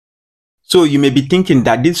So you may be thinking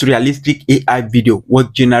that this realistic AI video was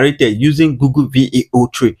generated using Google Veo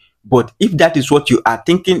 3, but if that is what you are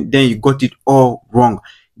thinking, then you got it all wrong.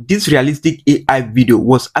 This realistic AI video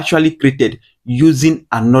was actually created using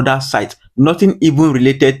another site, nothing even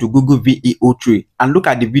related to Google Veo 3. And look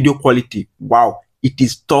at the video quality. Wow, it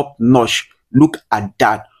is top notch. Look at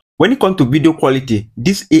that. When it comes to video quality,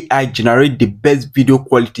 this AI generates the best video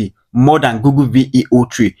quality more than Google Veo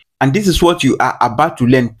 3. And this is what you are about to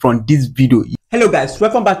learn from this video. Hello guys,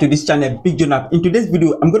 welcome back to this channel, Big John. In today's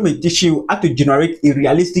video, I'm going to be teaching you how to generate a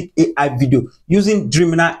realistic AI video using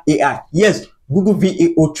Dreamina AI. Yes, Google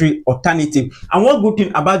Veo 3 alternative. And one good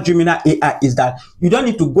thing about Dreamina AI is that you don't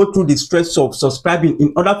need to go through the stress of subscribing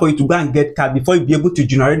in order for you to go and get card before you be able to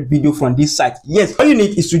generate video from this site. Yes, all you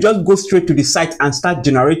need is to just go straight to the site and start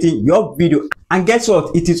generating your video. And guess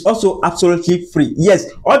what? It is also absolutely free. Yes,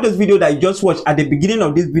 all those videos that you just watched at the beginning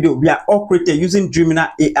of this video, we are all created using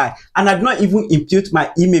Dreamina AI. And I did not even input my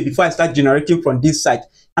email before I start generating from this site.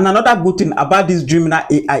 And another good thing about this Dreamina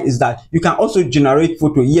AI is that you can also generate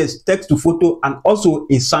photo. Yes, text to photo and also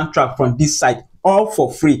a soundtrack from this site, all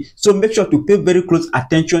for free. So make sure to pay very close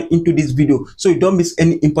attention into this video so you don't miss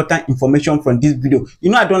any important information from this video.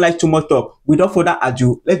 You know I don't like too much talk. Without further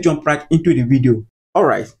ado, let's jump right into the video. All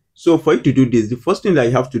right. So for you to do this, the first thing that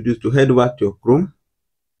you have to do is to head over to your Chrome,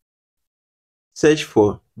 search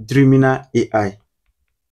for Dreamina AI.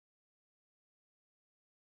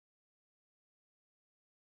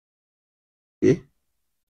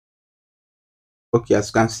 Okay, as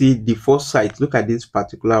you can see, the first site, look at this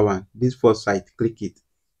particular one, this first site, click it.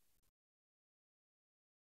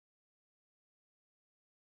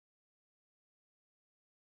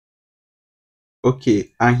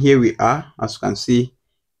 Okay, and here we are. As you can see,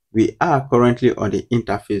 we are currently on the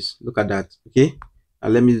interface. Look at that. Okay, now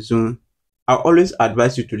let me zoom. I always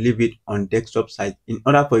advise you to leave it on desktop side in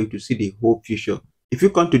order for you to see the whole picture. If you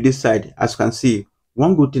come to this side, as you can see,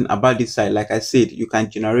 one good thing about this side, like I said, you can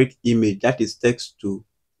generate image, that is text to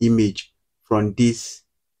image, from this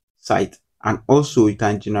site, and also you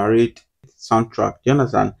can generate soundtrack. Do you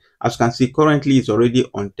understand? As you can see, currently it's already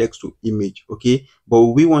on text to image. Okay, but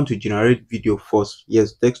we want to generate video first.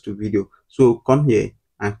 Yes, text to video. So come here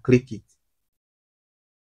and click it,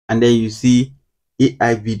 and then you see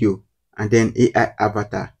AI video and then AI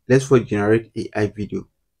avatar. Let's first generate AI video,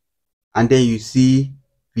 and then you see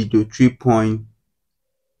video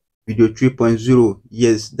 3.0.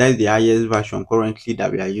 Yes, that's the highest version currently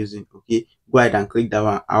that we are using. Okay, go ahead and click that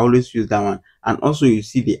one. I always use that one. And also you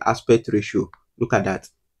see the aspect ratio. Look at that.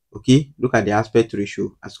 Okay, look at the aspect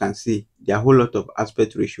ratio. As you can see, there are a whole lot of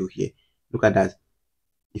aspect ratio here. Look at that.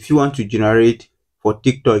 If you want to generate for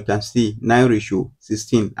TikTok, you can see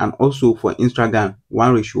 9:16, and also for Instagram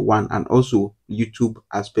 1:1, and also YouTube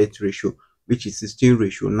aspect ratio, which is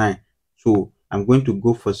 16:9. So I'm going to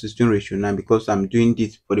go for 16:9 because I'm doing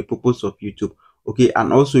this for the purpose of YouTube. Okay,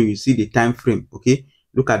 and also you see the time frame. Okay,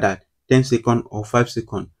 look at that, 10 seconds or 5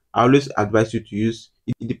 seconds. I always advise you to use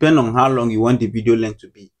it. Depends on how long you want the video length to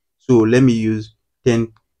be. So let me use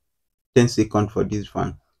 10 seconds for this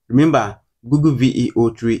one. Remember, Google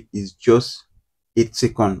Veo 3 is just 8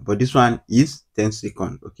 seconds, but this one is 10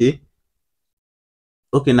 seconds. Okay,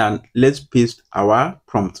 now let's paste our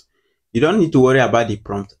prompt. You don't need to worry about the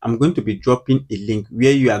prompt. I'm going to be dropping a link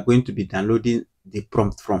where you are going to be downloading the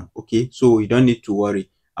prompt from. Okay, so you don't need to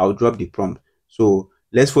worry. I'll drop the prompt. So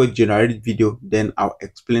let's first generate video, then I'll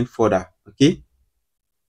explain further. Okay,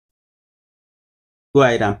 go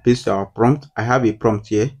ahead and paste our prompt. I have a prompt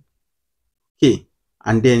here. Okay,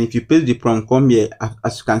 and then if you paste the prompt, come here.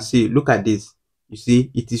 As you can see, look at this. You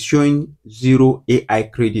see it is showing 0 AI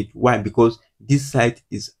credit. Why? Because this site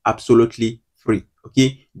is absolutely free.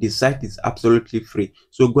 Okay, the site is absolutely free.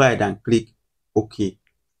 So go ahead and click OK,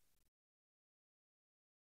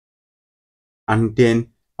 and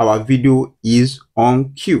then our video is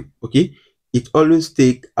on queue. Okay, it always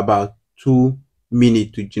take about 2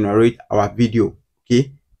 minutes to generate our video.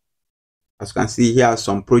 Okay, as you can see, here are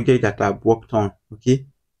some projects that I've worked on. Okay,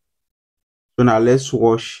 so now let's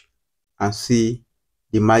watch and see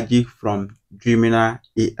the magic from Dreamina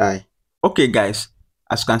AI. Okay guys,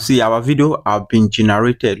 as you can see, our video have been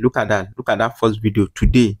generated. Look at that. Look at that first video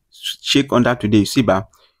today. Check on that today. You see, but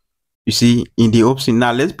you see in the option.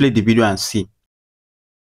 Now let's play the video and see.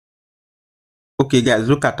 Okay guys,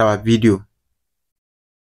 look at our video.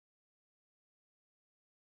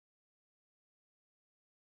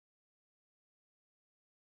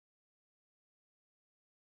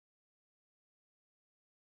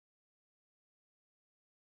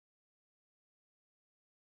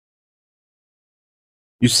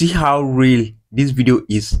 You see how real this video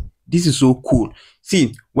is. This is so cool.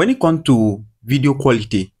 See, when it comes to video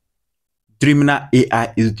quality, Dreamina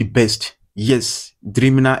AI is the best. Yes,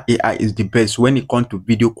 Dreamina AI is the best when it comes to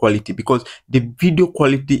video quality, because the video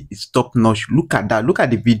quality is top notch. Look at that. Look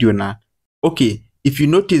at the video now. Okay, if you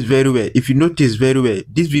notice very well,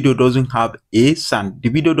 this video doesn't have a sound. The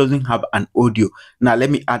video doesn't have an audio. Now let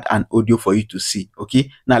me add an audio for you to see. Okay,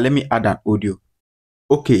 now let me add an audio.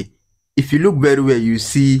 Okay, if you look very well, you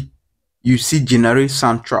see generate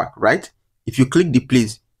soundtrack, right? If you click the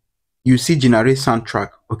place, you see generate soundtrack.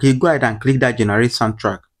 Okay, go ahead and click that generate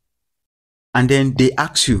soundtrack, and then they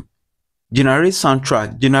ask you generate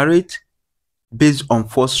soundtrack, generate based on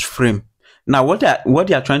first frame. Now what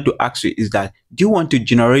they are trying to ask you is that, do you want to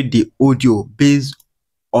generate the audio based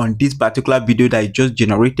on this particular video that you just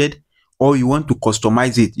generated, or you want to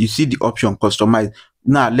customize it? You see the option customize.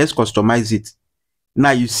 Now let's customize it.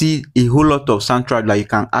 Now you see a whole lot of soundtrack that you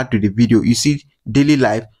can add to the video. You see daily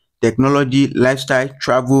life, technology, lifestyle,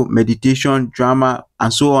 travel, meditation, drama,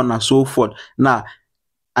 and so on and so forth. Now,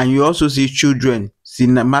 and you also see children,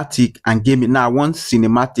 cinematic, and gaming. Now I want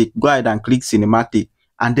cinematic. Go ahead and click cinematic,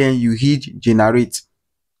 and then you hit generate.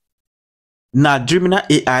 Now Dreamina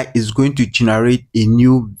AI is going to generate a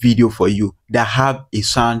new video for you that have a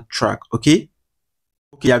soundtrack. Okay,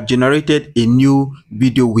 I've generated a new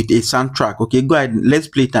video with a soundtrack. Okay, go ahead, let's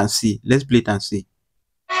play it and see.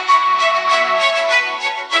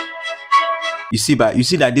 You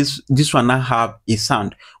see that this one now have a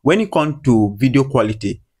sound. When it comes to video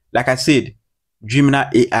quality, like I said,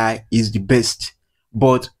 Dreamina AI is the best.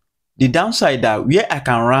 But the downside that where I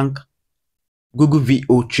can rank Google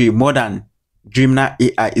Veo 3 more than Dreamina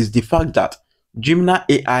AI is the fact that Dreamina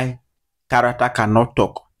AI character cannot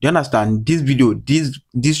talk. Do you understand? This video,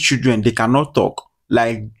 these children, they cannot talk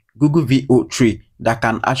like Google Veo 3 that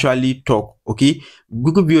can actually talk. Okay,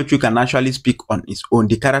 Google Veo 3 can actually speak on its own.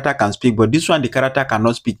 The character can speak, but this one, the character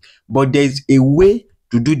cannot speak. But there is a way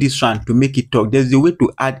to do this one to make it talk. There's a way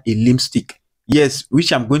to add a limb stick. Yes,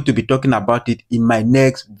 which I'm going to be talking about it in my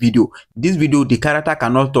next video. This video, the character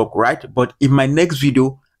cannot talk, right? But in my next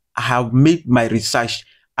video, I have made my research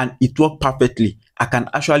and it worked perfectly. I can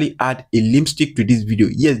actually add a limb stick to this video.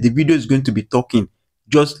 Yes, the video is going to be talking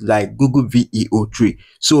just like Google Veo 3.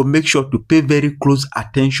 So make sure to pay very close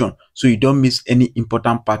attention so you don't miss any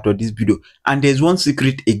important part of this video. And there's one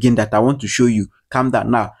secret again that I want to show you. Calm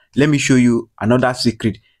down now. Let me show you another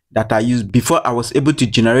secret that I used before I was able to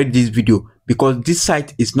generate this video, because this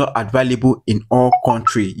site is not available in all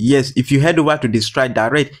countries. Yes, if you head over to the Strike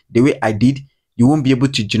Direct the way I did, you won't be able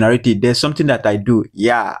to generate it. There's something that I do.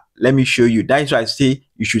 Yeah, let me show you. That is why I say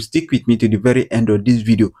you should stick with me to the very end of this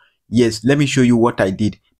video. Yes, let me show you what I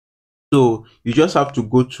did. So you just have to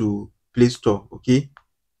go to Play Store. Okay,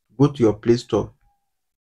 go to your Play Store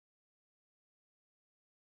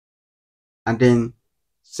and then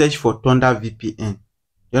search for Thunder VPN.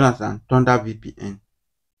 You understand? Thunder VPN.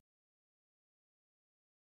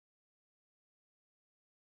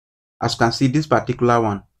 As you can see, this particular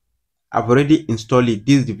one, I've already installed it.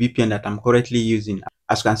 This is the VPN that I'm currently using.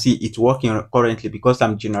 As you can see, it's working currently because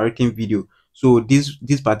I'm generating video. So this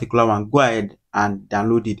particular one, go ahead and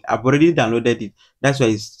download it. I've already downloaded it. That's why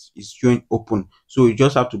it's showing open. So you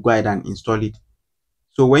just have to go ahead and install it.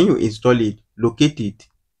 So when you install it, locate it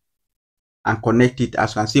and connect it.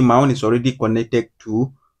 As you can see, my own is already connected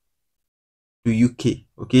to UK.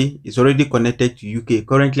 Okay, it's already connected to UK.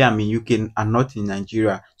 Currently I'm in UK and not in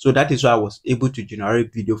Nigeria, so that is why I was able to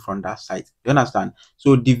generate video from that site. You understand?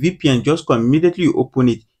 So the VPN, just come immediately you open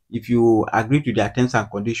it. If you agree to their terms and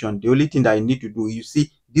conditions, the only thing that you need to do, you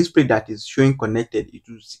see display that is showing connected,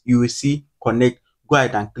 you will see connect. Go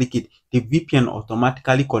ahead and click it. The VPN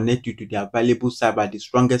automatically connect you to the available cyber, the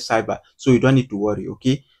strongest cyber, so you don't need to worry.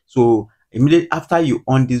 Okay, so immediately after you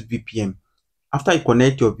on this VPN, after you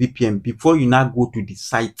connect your VPN, before you now go to the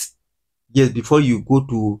site, yes, before you go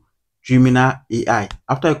to Dreamina AI,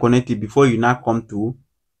 after you connect it, before you now come to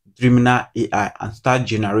Dreamina AI and start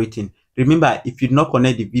generating. Remember, if you not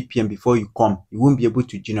connect the VPN before you come, you won't be able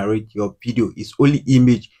to generate your video. It's only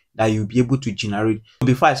image that you'll be able to generate.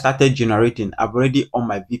 Before I started generating, I've already on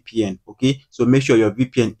my VPN. Okay, so make sure your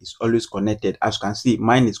VPN is always connected. As you can see,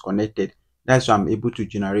 mine is connected. That's why I'm able to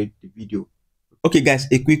generate the video. Okay guys,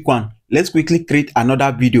 a quick one. Let's quickly create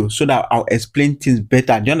another video so that I'll explain things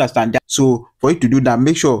better. Do you understand that? So for you to do that,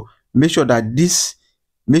 make sure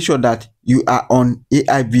that you are on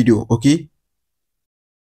AI video. Okay,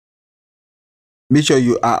 make sure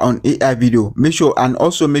you are on AI video. Make sure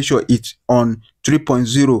it's on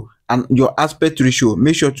 3.0, and your aspect ratio,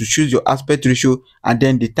 make sure to choose your aspect ratio and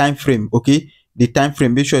then the time frame. Okay, the time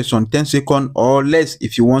frame, make sure it's on 10 seconds or less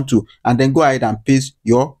if you want to, and then go ahead and paste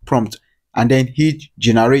your prompt and then hit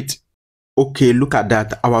generate. Okay, look at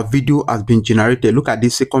that, our video has been generated. Look at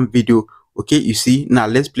this second video. Okay, you see, now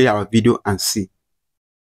let's play our video and see.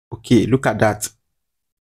 Okay, look at that.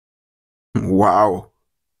 Wow,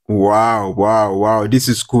 wow, this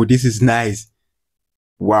is cool, this is nice.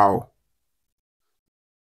 Wow.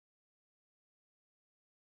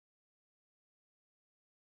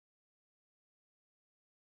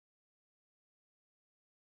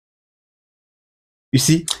 You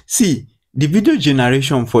see the video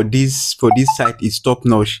generation for this site is top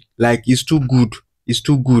notch. Like, it's too good, it's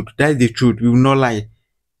too good. That's the truth, we will not lie.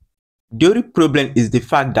 The only problem is the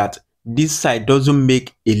fact that this site doesn't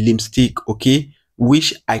make a lipstick, okay,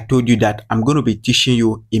 which I told you that I'm going to be teaching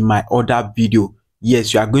you in my other video.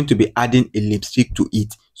 Yes, you are going to be adding a lipstick to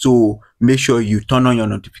it, so make sure you turn on your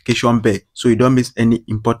notification bell so you don't miss any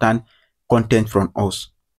important content from us.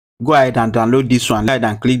 Go ahead and download this one. Go ahead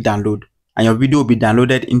and click download, and your video will be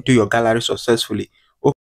downloaded into your gallery successfully.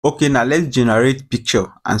 Okay, now let's generate picture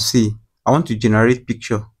and see. I want to generate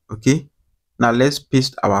picture. Okay, now let's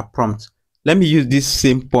paste our prompt. Let me use this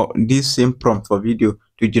same prompt for video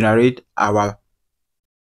to generate our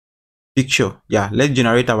picture. Yeah, let's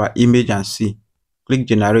generate our image and see. Click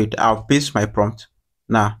generate. I'll paste my prompt.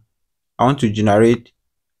 Now I want to generate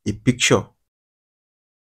a picture.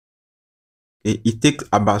 Okay, it takes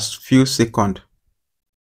about few seconds.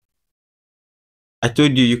 I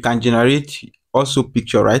told you you can generate also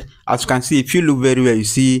picture, right? As you can see, if you look very well, you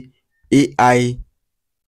see AI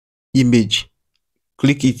image.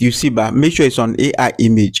 Click it, you see, but make sure it's on AI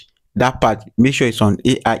image. That part, make sure it's on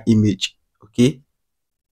AI image. Okay.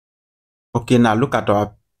 Okay, now look at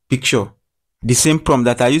our picture. The same prompt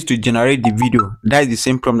that I used to generate the video, that is the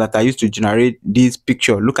same prompt that I used to generate this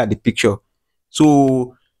picture. Look at the picture.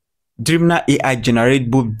 So Dreamina AI generate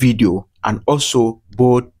both video and also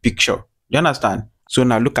both picture. You understand? So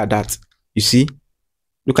now look at that. You see,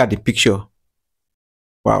 look at the picture.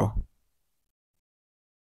 Wow,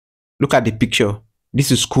 look at the picture.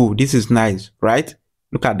 This is cool, this is nice, right?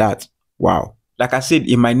 Look at that. Wow. Like I said,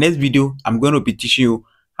 in my next video, I'm going to be teaching you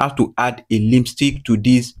how to add a lipstick to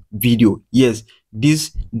this video. Yes,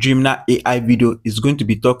 this Dreamina AI video is going to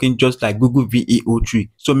be talking just like Google Veo 3.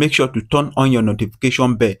 So make sure to turn on your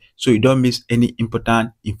notification bell so you don't miss any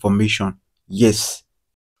important information. Yes.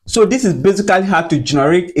 So this is basically how to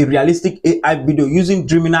generate a realistic AI video using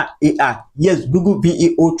Dreamina AI. Yes, Google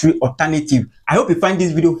Veo 3 alternative. I hope you find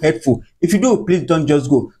this video helpful. If you do, please don't just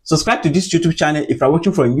go. Subscribe to this YouTube channel if you're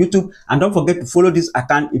watching from YouTube, and don't forget to follow this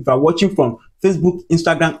account if you're watching from Facebook,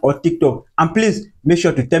 Instagram, or TikTok. And please make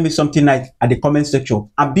sure to tell me something nice at the comment section.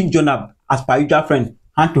 And big John up, as per usual friend,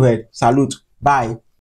 hand to head, salute, bye.